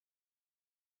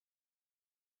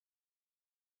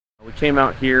We came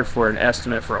out here for an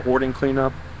estimate for a hoarding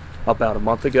cleanup about a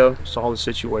month ago. Saw the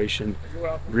situation,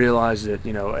 realized that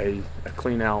a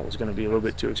clean out was going to be a little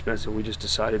bit too expensive. We just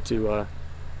decided to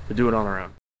do it on our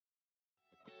own.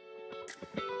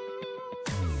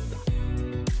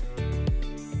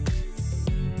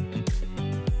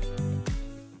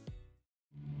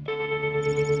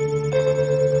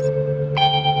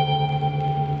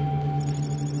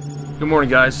 Good morning,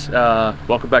 guys.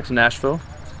 Welcome back to Nashville.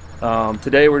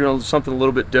 Today we're doing something a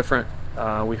little bit different.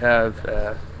 We have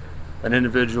an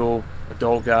individual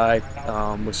adult guy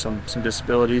with some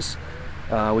disabilities.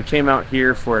 We came out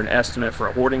here for an estimate for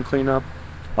a hoarding cleanup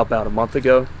about a month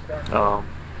ago.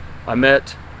 I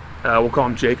met, we'll call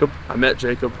him Jacob. I met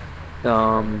Jacob,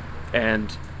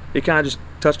 and it kind of just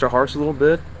touched our hearts a little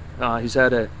bit. He's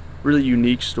had a really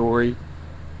unique story.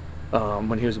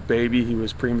 When he was a baby, he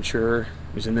was premature.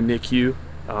 He was in the NICU.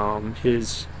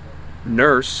 His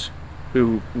nurse,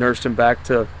 who nursed him back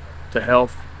to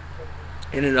health,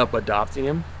 ended up adopting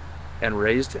him and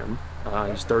raised him.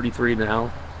 He's 33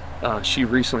 now. She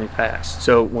recently passed.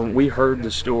 So when we heard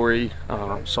the story,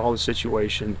 saw the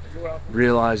situation,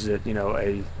 realized that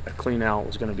a clean out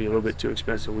was going to be a little bit too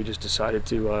expensive, we just decided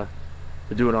to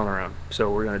do it on our own.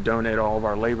 So we're going to donate all of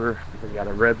our labor. We got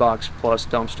a Red Box Plus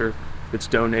dumpster that's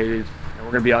donated, and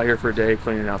we're going to be out here for a day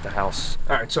cleaning out the house.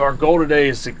 All right, so our goal today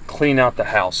is to clean out the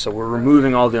house. So we're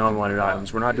removing all the unwanted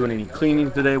items. We're not doing any cleaning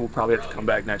today. We'll probably have to come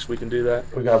back next week and do that.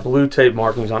 We got blue tape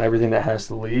markings on everything that has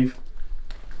to leave.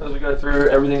 As we go through,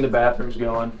 everything in the bathroom's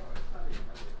going.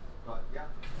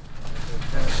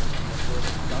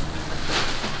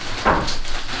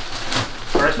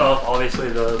 First off, obviously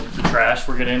the trash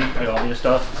we're getting, like obvious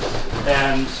stuff,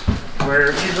 and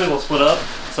we'll split up,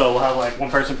 so we'll have like one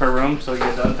person per room so we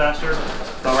get it done faster.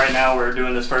 But right now we're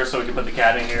doing this first so we can put the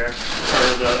cat in here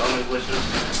for the only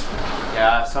wishes.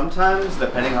 Yeah, sometimes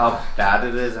depending how bad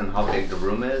it is and how big the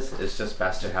room is, it's just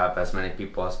best to have as many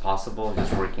people as possible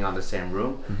just working on the same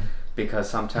room. Because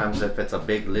sometimes if it's a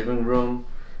big living room,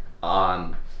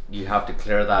 you have to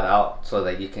clear that out so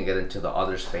that you can get into the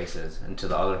other spaces, into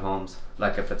the other homes.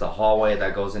 Like if it's a hallway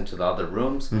that goes into the other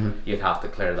rooms, you'd have to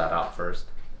clear that out first.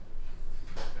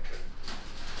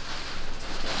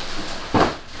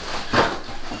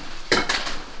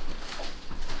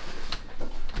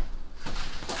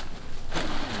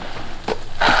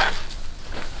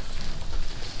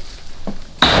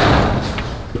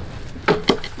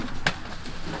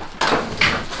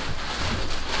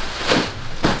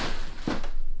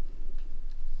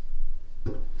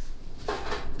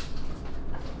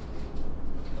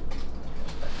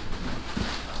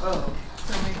 Oh,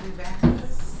 so maybe back.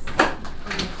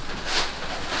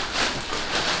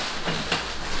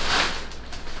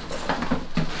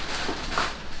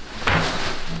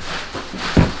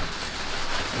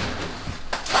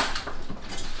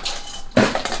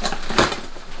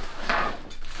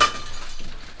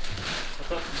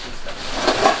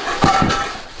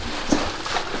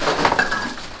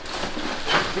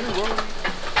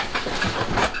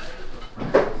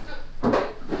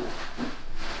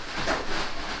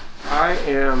 I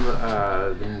am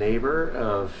the neighbor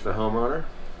of the homeowner,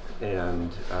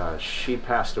 and she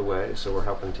passed away, so we're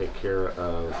helping take care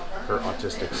of her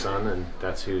autistic son, and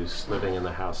that's who's living in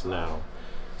the house now.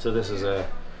 So this is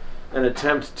an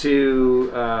attempt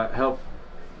to help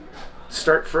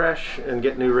start fresh and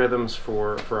get new rhythms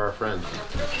for our friend.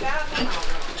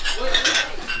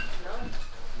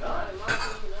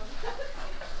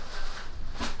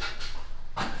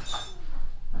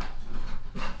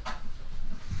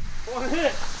 One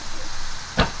hit.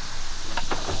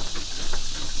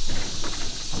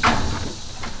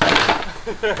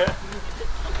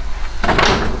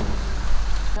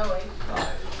 No, wait.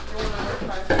 You want to work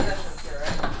 5 sessions here,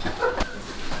 right?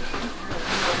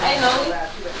 I know.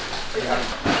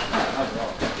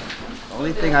 The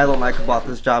only thing I don't like about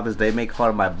this job is they make fun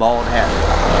of my bald head.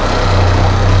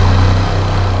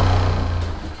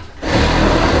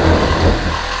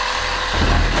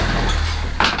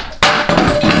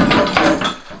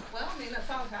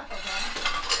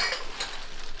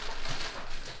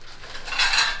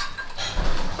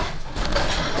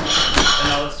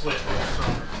 Switch.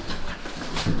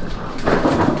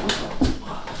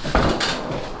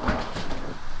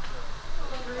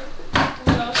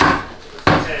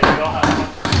 Okay, we all have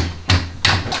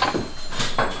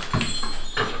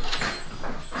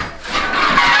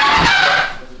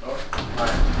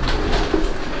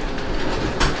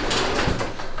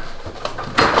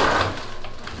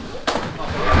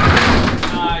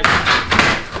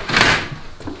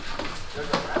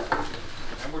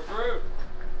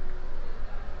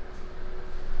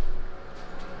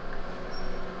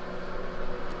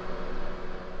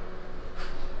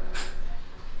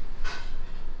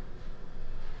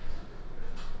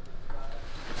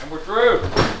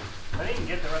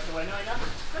the way now, I got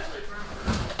especially for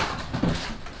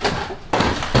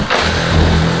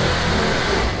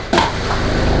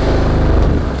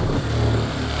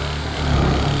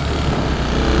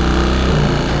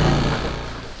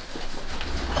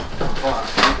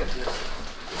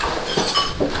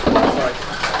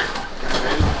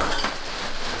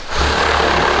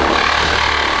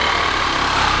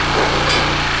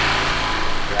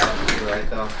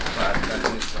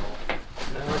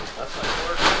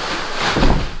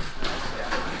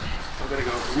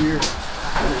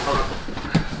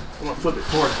flip it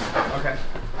towards me. Okay.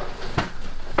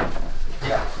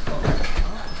 Yeah.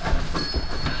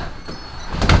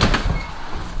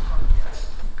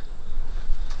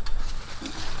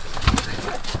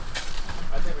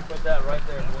 I think we put that right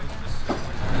there.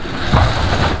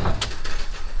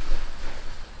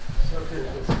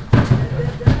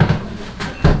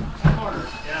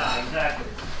 Yeah, exactly.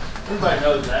 Everybody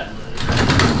knows that.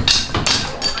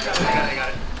 I got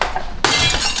it.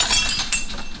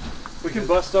 We can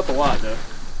bust up a lot though.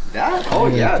 That? Oh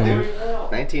yeah, dude.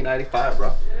 1995,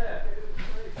 bro.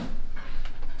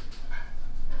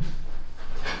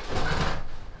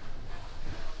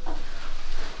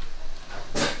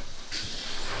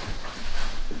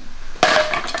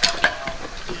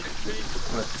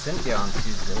 With Cynthia on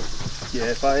Tuesday.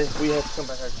 Yeah, we have to come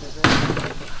back on Tuesday.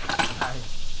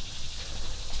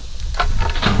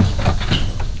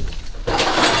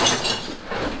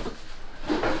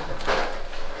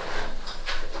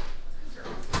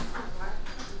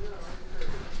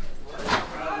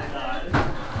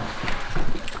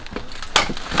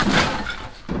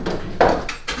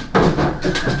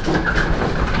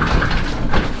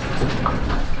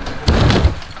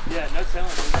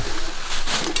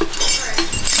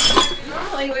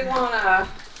 We want to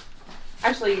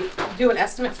actually do an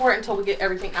estimate for it until we get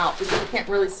everything out, because we can't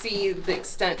really see the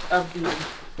extent of the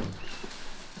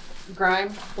grime,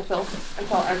 the filth,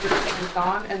 until everything is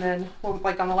gone. And then, well,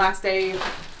 like on the last day,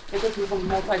 if this was a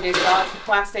multi-day job,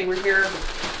 last day we're here,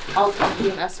 I'll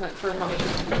do an estimate for how much.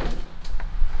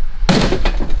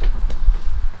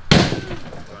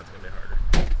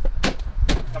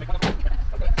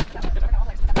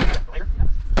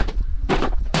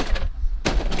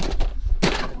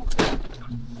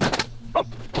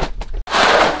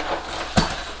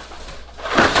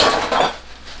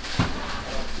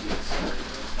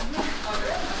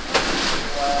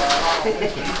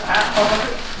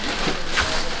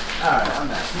 Alright, I'm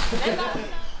back.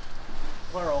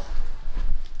 Plural.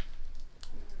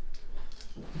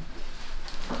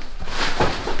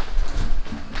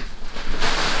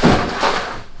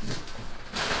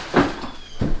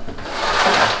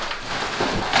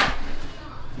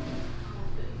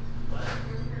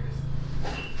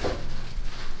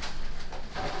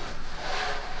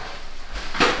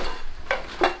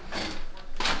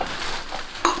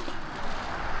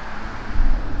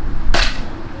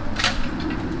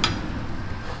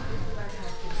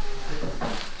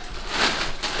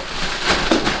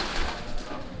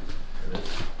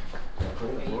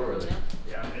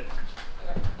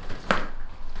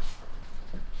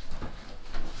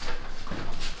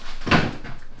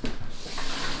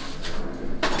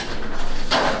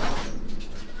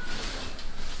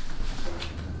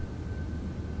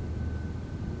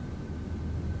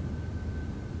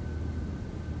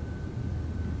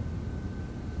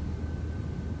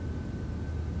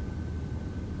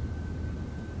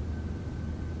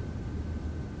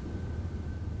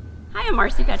 Hi, I'm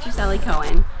Marcy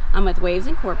Petroselli-Cohen. I'm with Waves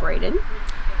Incorporated.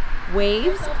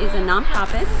 Waves is a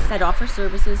nonprofit that offers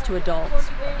services to adults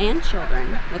and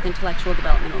children with intellectual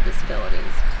developmental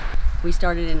disabilities. We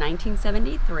started in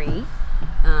 1973.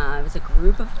 It was a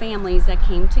group of families that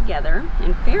came together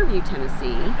in Fairview,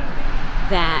 Tennessee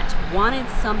that wanted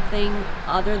something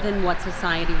other than what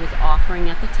society was offering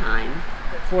at the time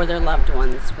for their loved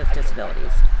ones with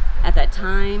disabilities. At that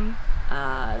time,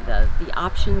 the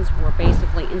options were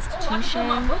basically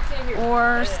institution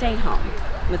or stay home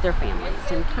with their families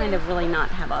and kind of really not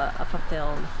have a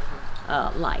fulfilled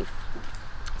life.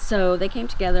 So they came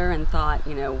together and thought,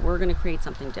 you know, we're going to create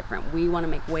something different. We want to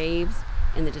make waves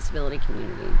in the disability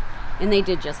community. And they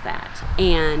did just that.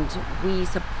 And we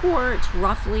support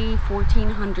roughly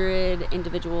 1,400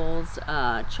 individuals,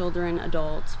 children,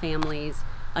 adults, families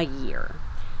a year.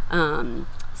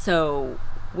 So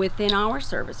within our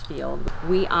service field,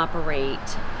 we operate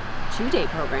 2-day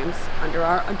programs. Under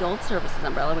our adult services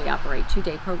umbrella, we operate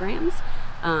 2-day programs.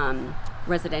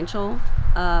 Residential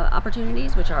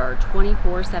opportunities, which are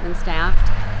 24/7 staffed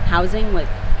housing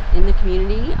in the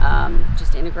community,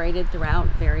 just integrated throughout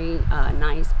very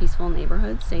nice, peaceful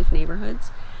neighborhoods, safe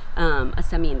neighborhoods. a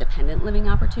semi-independent living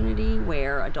opportunity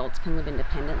where adults can live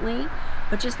independently,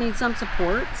 but just need some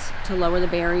supports to lower the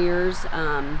barriers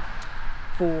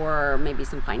for maybe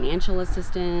some financial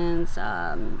assistance,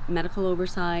 medical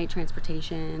oversight,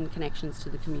 transportation, connections to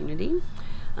the community.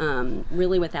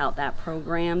 Really without that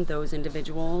program, those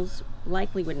individuals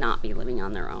likely would not be living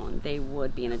on their own. They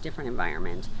would be in a different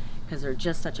environment because they're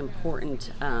just such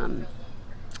important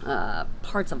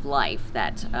parts of life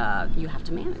that you have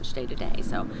to manage day to day.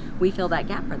 So we fill that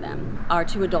gap for them. Our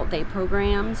 2 adult day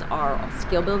programs are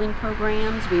skill building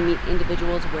programs. We meet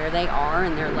individuals where they are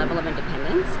and their level of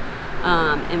independence.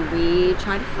 And we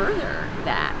try to further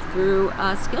that through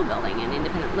skill building and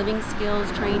independent living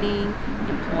skills training,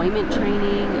 employment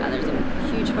training. There's a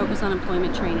huge focus on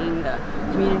employment training. The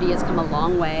community has come a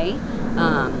long way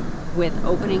with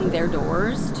opening their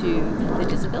doors to the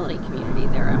disability community.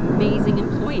 They're amazing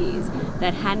employees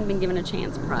that hadn't been given a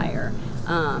chance prior,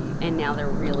 and now they're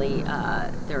really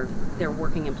they're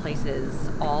working in places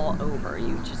all over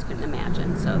you just couldn't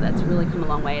imagine. So that's really come a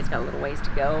long way. It's got a little ways to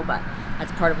go, but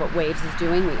that's part of what WAVES is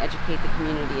doing. We educate the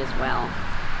community as well.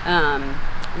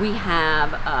 We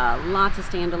have lots of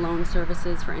standalone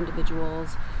services for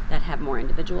individuals that have more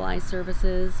individualized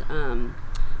services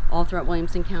all throughout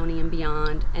Williamson County and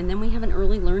beyond. And then we have an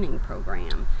early learning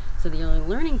program. So the early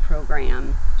learning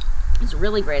program is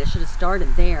really great. I should have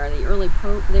started there. The early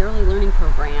learning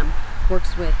program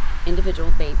works with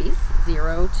individual babies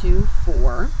 0 to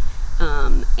 4,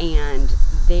 and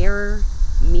they're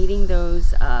meeting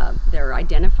those, they're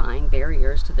identifying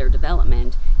barriers to their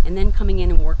development, and then coming in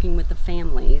and working with the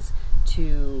families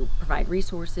to provide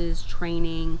resources,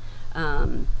 training,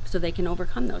 so they can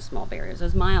overcome those small barriers,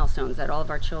 those milestones that all of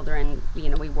our children,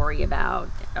 we worry about.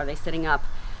 Are they sitting up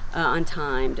on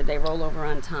time? Did they roll over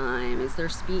on time? Is their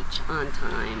speech on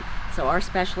time? So our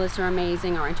specialists are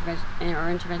amazing. Our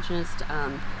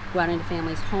interventionists go out into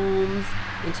families' homes,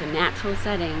 into natural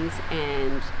settings,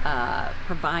 and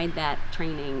provide that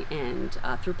training and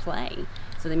through play.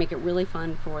 So they make it really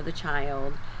fun for the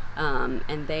child,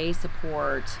 and they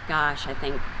support, I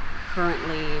think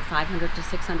currently 500 to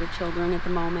 600 children at the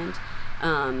moment.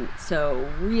 So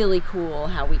really cool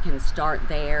how we can start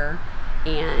there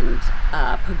and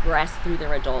progress through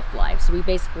their adult life. So we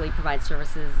basically provide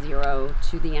services 0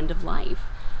 to the end of life.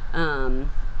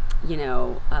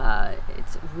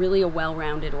 It's really a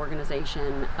well-rounded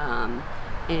organization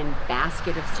and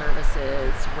basket of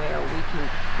services where we can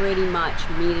pretty much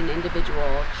meet an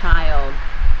individual child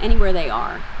anywhere they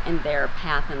are in their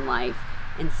path in life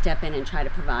and step in and try to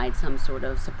provide some sort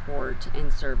of support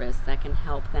and service that can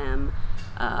help them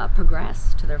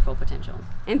progress to their full potential.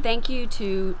 And thank you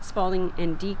to Spalding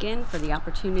and Deacon for the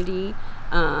opportunity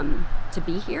to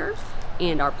be here,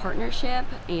 and our partnership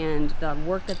and the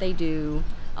work that they do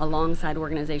alongside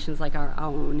organizations like our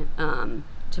own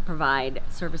to provide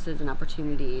services and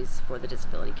opportunities for the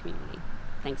disability community.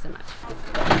 Thanks so much.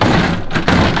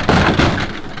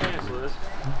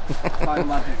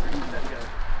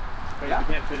 But you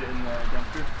can't fit it in the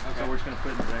dumpster, so we're just going to put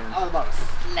it in the van. I was about to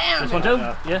slam This one too?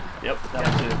 Yeah. Yep, that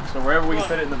one too. So wherever we can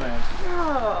fit it in the van.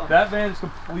 Oh. That van is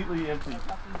completely empty.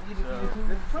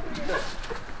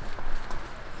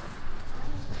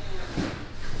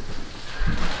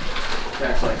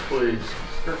 That's like, please.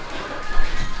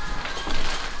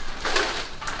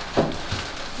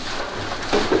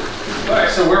 Alright,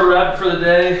 so we're wrapping for the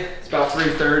day. It's about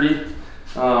 3:30.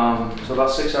 So about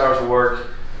 6 hours of work.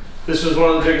 This was one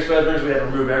of the biggest bedrooms. We had to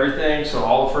remove everything, so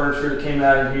all the furniture that came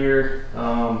out of here,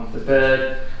 the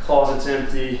bed, closet's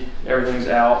empty, everything's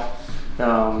out,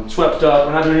 swept up.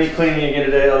 We're not doing any cleaning again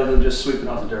today other than just sweeping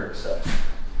off the dirt and stuff.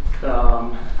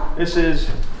 This is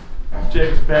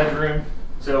Jake's bedroom.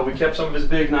 So we kept some of his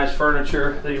big, nice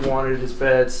furniture that he wanted, his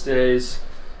bed, stays,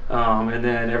 and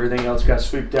then everything else got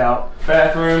swept out.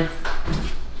 Bathroom,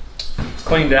 it's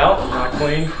cleaned out, not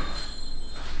clean.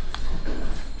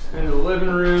 Into the living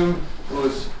room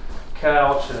was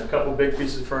couch and a couple big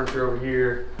pieces of furniture over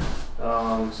here.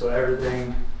 So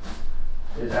everything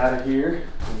is out of here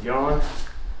and gone,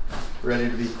 ready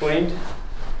to be cleaned.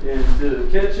 Into the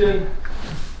kitchen.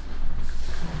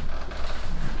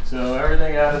 So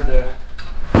everything out of the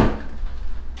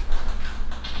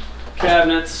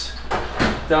cabinets,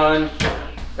 done.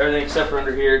 Everything except for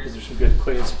under here because there's some good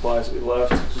cleaning supplies that we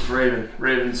left. This is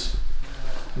Raven's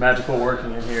magical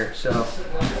working in here. So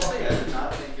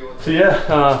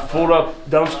yeah, fulled up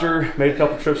dumpster, made a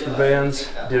couple trips to the vans,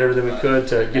 did everything we could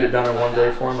to get it done in one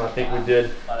day for them. I think we did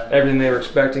everything they were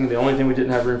expecting. The only thing we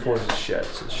didn't have room for is the shed,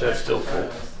 so the shed's still full.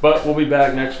 But we'll be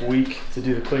back next week to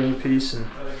do the cleaning piece and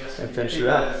finish it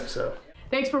out. So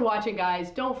Thanks for watching, guys.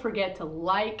 Don't forget to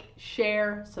like,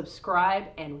 share, subscribe,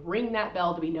 and ring that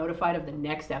bell to be notified of the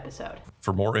next episode.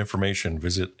 For more information,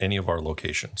 visit any of our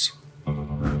locations.